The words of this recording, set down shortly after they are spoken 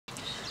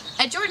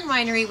At Jordan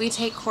Winery, we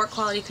take cork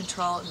quality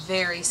control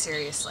very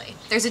seriously.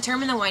 There's a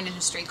term in the wine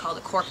industry called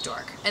a cork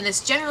dork, and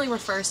this generally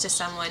refers to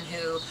someone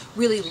who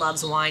really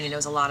loves wine and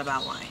knows a lot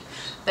about wine.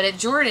 But at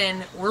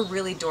Jordan, we're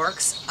really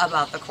dorks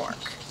about the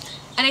cork.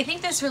 And I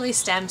think this really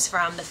stems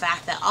from the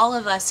fact that all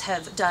of us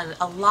have done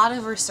a lot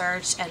of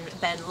research and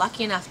been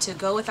lucky enough to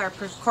go with our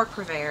cork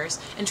purveyors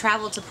and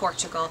travel to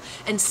Portugal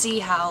and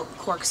see how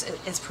corks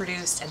is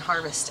produced and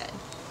harvested.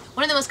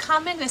 One of the most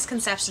common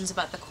misconceptions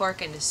about the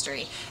cork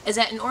industry is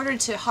that in order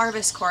to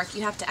harvest cork,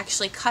 you have to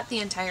actually cut the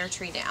entire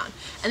tree down.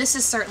 And this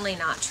is certainly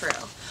not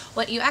true.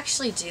 What you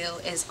actually do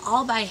is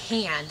all by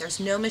hand,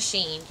 there's no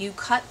machine, you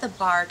cut the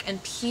bark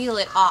and peel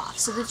it off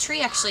so the tree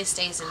actually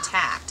stays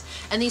intact.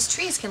 And these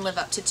trees can live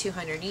up to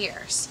 200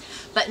 years.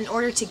 But in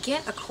order to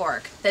get a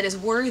cork that is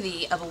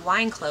worthy of a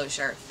wine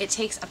closure, it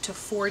takes up to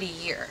 40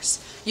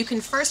 years. You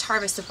can first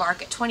harvest the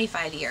bark at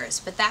 25 years,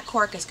 but that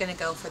cork is going to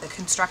go for the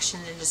construction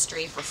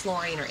industry, for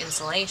flooring or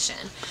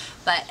insulation.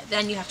 But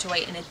then you have to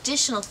wait an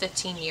additional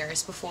 15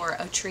 years before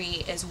a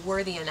tree is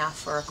worthy enough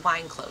for a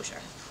wine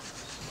closure.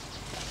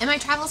 In my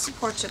travels to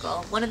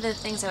Portugal, one of the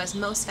things I was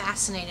most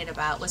fascinated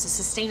about was the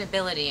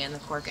sustainability in the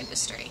cork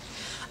industry.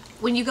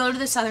 When you go to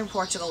the southern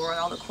Portugal where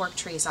all the cork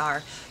trees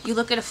are, you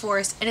look at a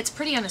forest and it's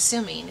pretty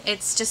unassuming.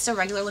 It's just a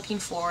regular looking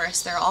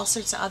forest. There are all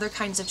sorts of other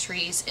kinds of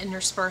trees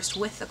interspersed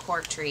with the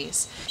cork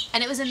trees.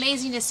 And it was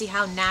amazing to see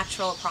how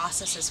natural a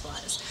process this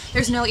was.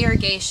 There's no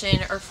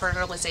irrigation or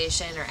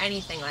fertilization or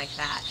anything like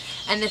that.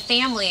 And the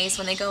families,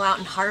 when they go out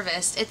and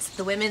harvest, it's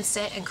the women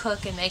sit and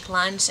cook and make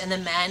lunch, and the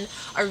men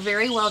are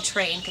very well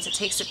trained because it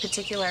takes a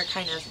particular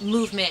kind of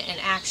movement and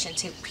action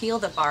to peel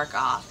the bark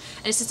off.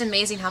 And it's just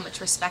amazing how much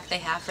respect they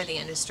have for the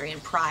industry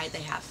and pride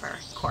they have for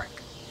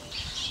cork.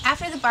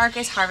 After the bark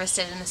is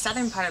harvested in the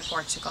southern part of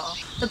Portugal,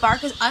 the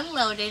bark is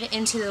unloaded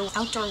into the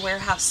outdoor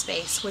warehouse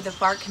space where the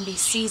bark can be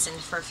seasoned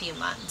for a few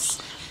months.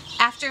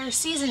 After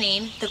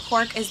seasoning, the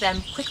cork is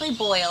then quickly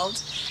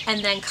boiled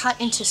and then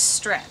cut into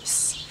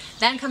strips.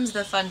 Then comes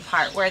the fun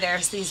part where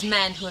there's these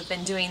men who have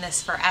been doing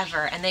this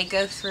forever, and they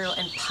go through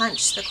and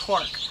punch the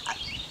cork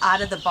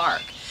out of the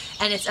bark.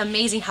 And it's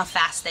amazing how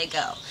fast they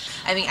go.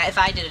 I mean, if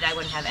I did it, I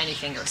wouldn't have any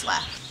fingers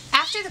left.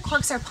 After the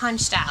corks are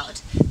punched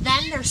out,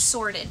 then they're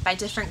sorted by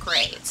different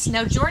grades.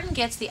 Now Jordan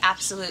gets the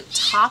absolute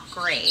top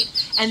grade,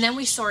 and then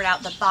we sort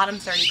out the bottom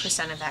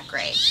 30% of that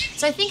grade.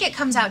 So I think it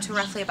comes out to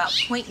roughly about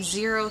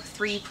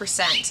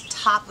 0.03%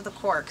 top of the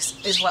corks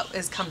is what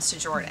comes to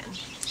Jordan.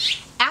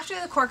 After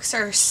the corks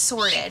are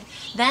sorted,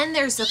 then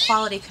there's the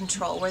quality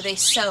control where they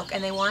soak,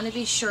 and they want to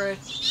be sure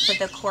that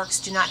the corks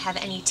do not have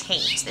any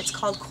taint. It's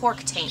called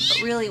cork taint,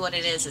 but really what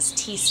it is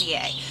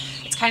TCA.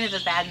 It's kind of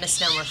a bad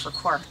misnomer for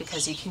cork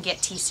because you can get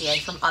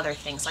TCA from other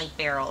things like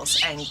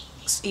barrels and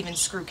even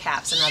screw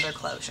caps and other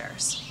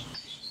closures.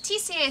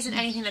 TCA isn't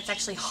anything that's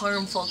actually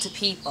harmful to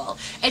people.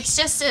 It's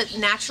just a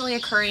naturally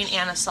occurring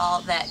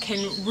anisole that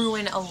can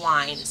ruin a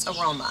wine's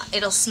aroma.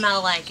 It'll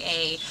smell like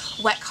a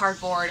wet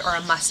cardboard or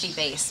a musty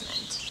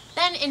basement.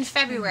 Then in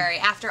February,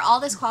 after all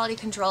this quality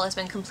control has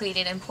been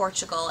completed in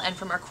Portugal and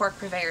from our cork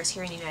purveyors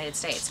here in the United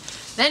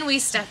States, then we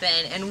step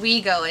in and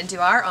we go and do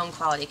our own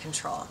quality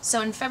control.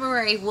 So in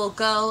February, we'll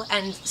go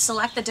and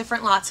select the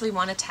different lots we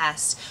want to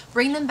test,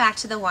 bring them back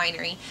to the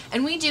winery,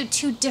 and we do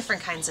two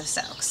different kinds of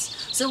soaks.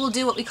 So we'll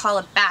do what we call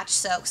a batch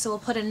soak. So we'll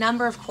put a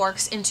number of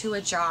corks into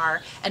a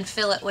jar and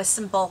fill it with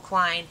some bulk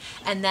wine,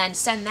 and then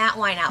send that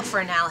wine out for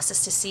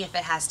analysis to see if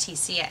it has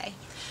TCA.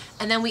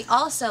 And then we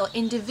also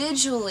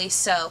individually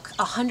soak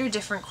 100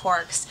 different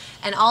corks,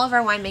 and all of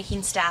our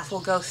winemaking staff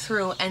will go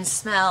through and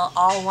smell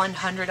all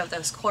 100 of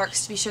those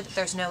corks to be sure that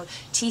there's no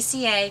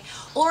TCA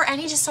or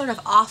any just sort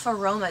of off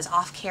aromas,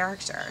 off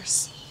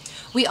characters.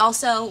 We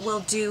also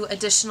will do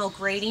additional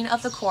grading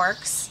of the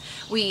corks.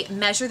 We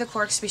measure the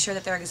corks to be sure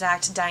that they're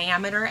exact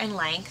diameter and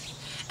length.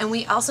 And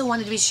we also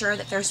wanted to be sure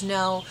that there's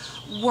no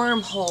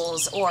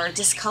wormholes or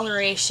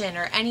discoloration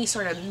or any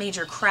sort of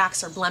major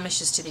cracks or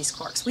blemishes to these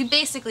corks. We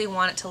basically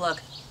want it to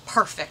look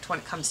perfect when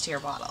it comes to your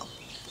bottle.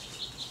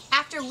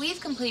 After we've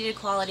completed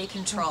quality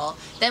control,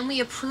 then we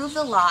approve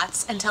the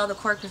lots and tell the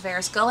cork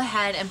purveyors, go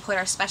ahead and put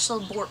our special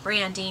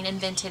branding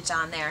and vintage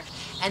on there.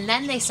 And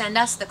then they send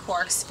us the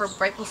corks for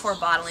right before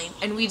bottling,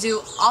 and we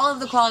do all of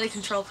the quality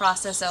control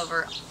process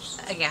over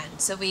again.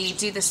 So we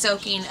do the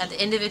soaking of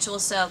the individual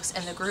soaks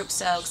and the group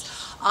soaks,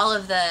 all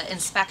of the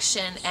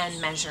inspection and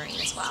measuring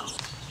as well.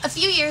 A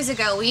few years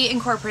ago, we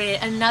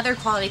incorporated another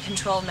quality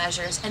control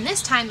measures, and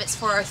this time it's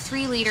for our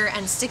 3-liter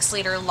and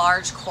 6-liter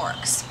large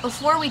corks.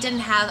 Before, we didn't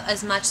have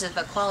as much of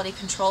a quality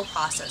control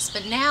process,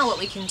 but now what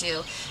we can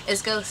do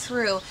is go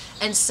through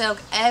and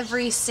soak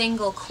every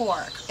single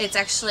cork. It's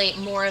actually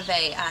more of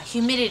a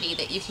humidity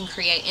that you can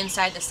create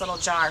inside this little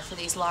jar for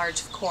these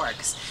large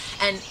corks.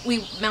 And we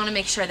want to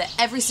make sure that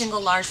every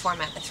single large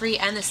format, the 3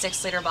 and the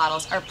 6-liter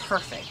bottles, are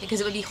perfect, because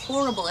it would be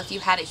horrible if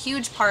you had a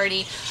huge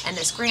party and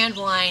this grand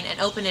wine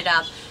and open it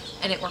up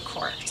and it were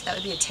corked. That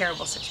would be a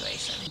terrible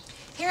situation.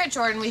 Here at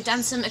Jordan, we've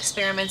done some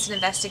experiments and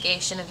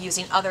investigation of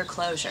using other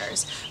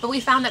closures, but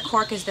we found that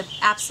cork is the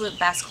absolute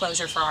best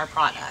closure for our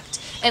product.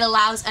 It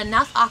allows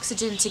enough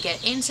oxygen to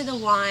get into the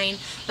wine,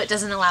 but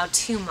doesn't allow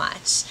too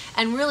much.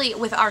 And really,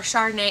 with our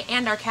Chardonnay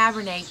and our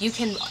Cabernet, you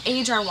can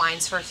age our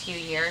wines for a few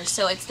years,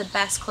 so it's the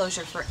best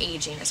closure for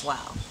aging as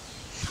well.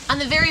 On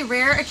the very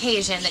rare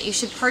occasion that you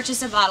should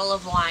purchase a bottle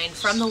of wine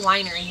from the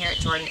winery here at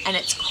Jordan and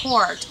it's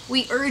corked,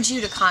 we urge you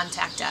to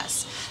contact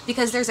us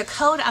because there's a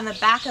code on the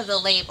back of the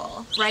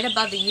label, right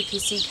above the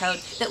UPC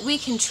code, that we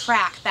can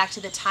track back to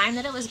the time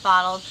that it was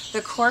bottled,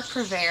 the cork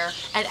purveyor,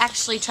 and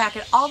actually track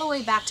it all the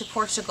way back to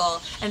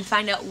Portugal and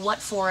find out what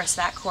forest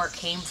that cork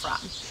came from.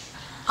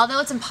 Although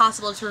it's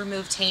impossible to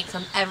remove taint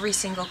from every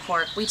single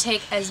cork, we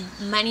take as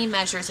many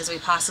measures as we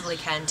possibly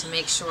can to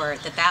make sure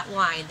that that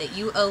wine that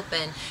you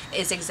open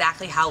is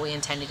exactly how we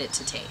intended it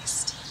to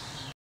taste.